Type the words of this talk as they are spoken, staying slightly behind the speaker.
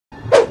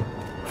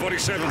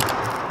47.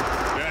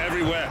 They're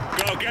everywhere.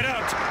 Go, get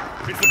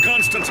out! It's the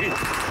Constantine!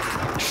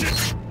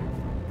 Shit!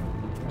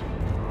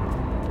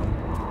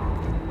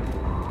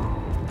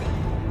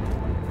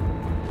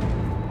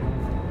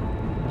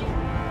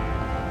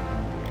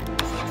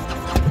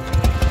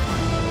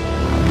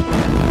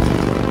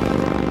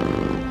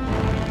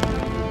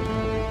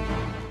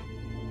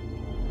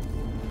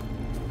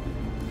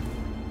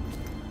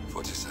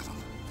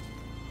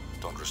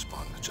 Don't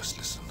respond, just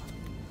listen.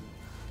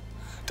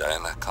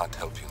 Diana can't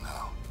help you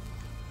now.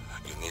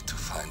 You need to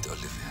find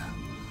Olivia.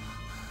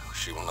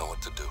 She will know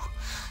what to do.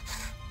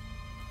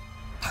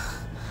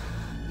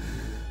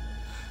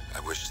 I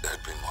wish there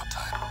had been more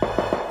time.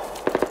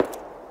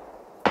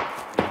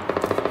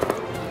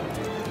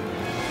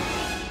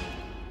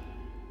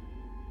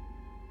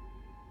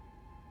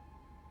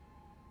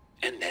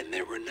 And then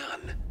there were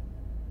none.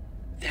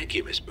 Thank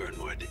you, Miss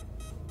Burnwood.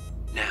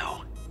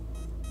 Now,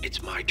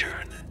 it's my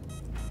turn.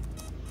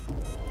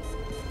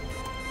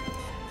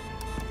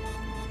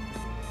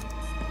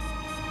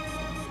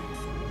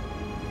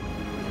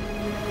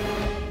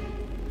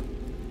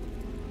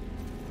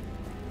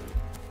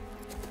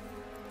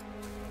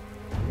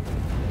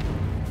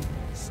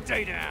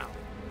 Stay down.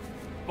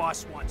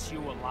 Boss wants you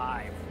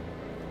alive.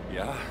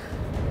 Yeah?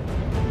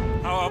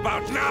 How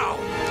about now?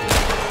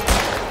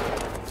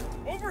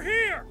 Over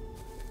here!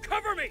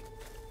 Cover me!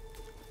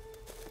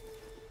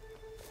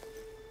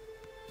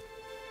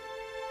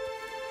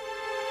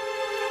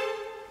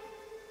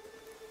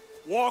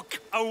 Walk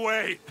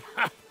away!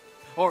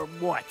 Or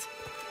what?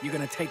 You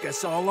gonna take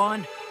us all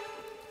on?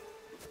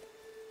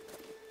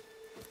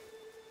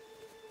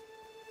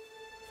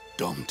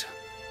 Don't.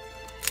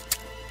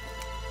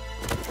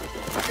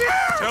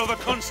 Tell the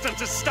Constant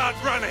to start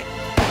running!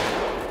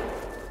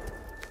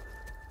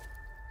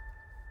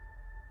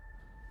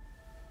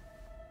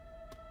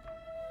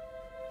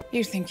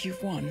 You think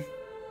you've won?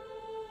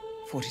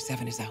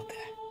 47 is out there.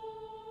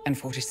 And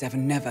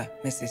 47 never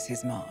misses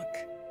his mark.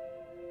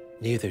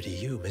 Neither do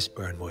you, Miss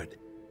Burnwood.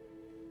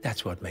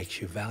 That's what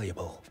makes you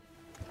valuable.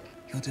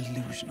 You're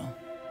delusional.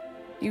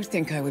 You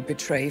think I would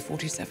betray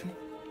 47?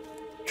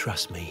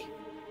 Trust me,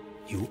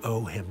 you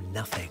owe him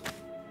nothing.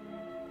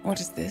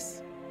 What is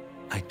this?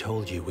 I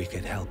told you we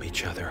could help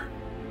each other,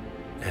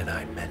 and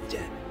I meant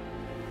it.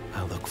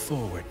 I'll look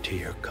forward to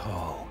your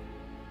call.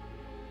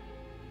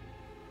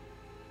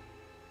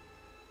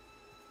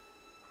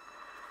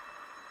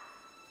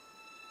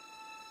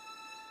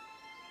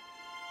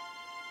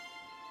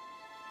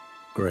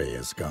 Gray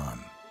is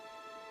gone.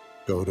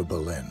 Go to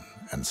Berlin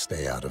and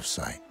stay out of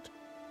sight.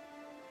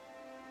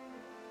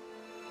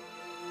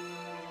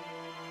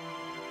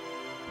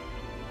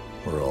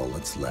 We're all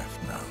that's left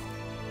now.